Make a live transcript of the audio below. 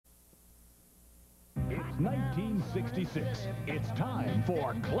1966. It's time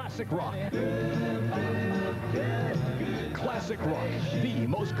for Classic Rock. Classic Rock, the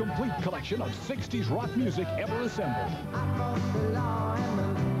most complete collection of 60s rock music ever assembled.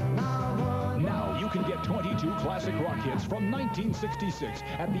 Now you can get 22 classic rock hits from 1966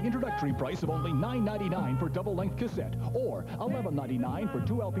 at the introductory price of only $9.99 for double-length cassette or $11.99 for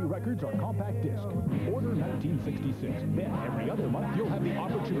 2 LP records or compact disc. Order 1966. Then every other month you'll have the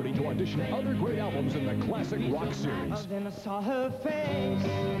opportunity to audition other great albums in the Classic Rock series. Then I saw her face.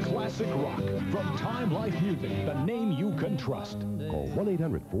 Classic Rock from Time Life Music, the name you can trust. Call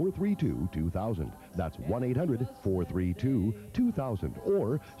 1-800-432-2000. That's 1-800-432-2000.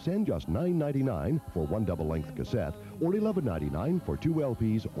 Or send just $9.99 for 1 double-length cassette or $11.99 for 2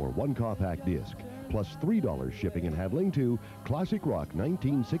 LPs or 1 compact disc. Plus $3 shipping and handling to Classic Rock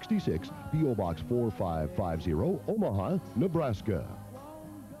 1966, P.O. Box 4550, Omaha, Nebraska.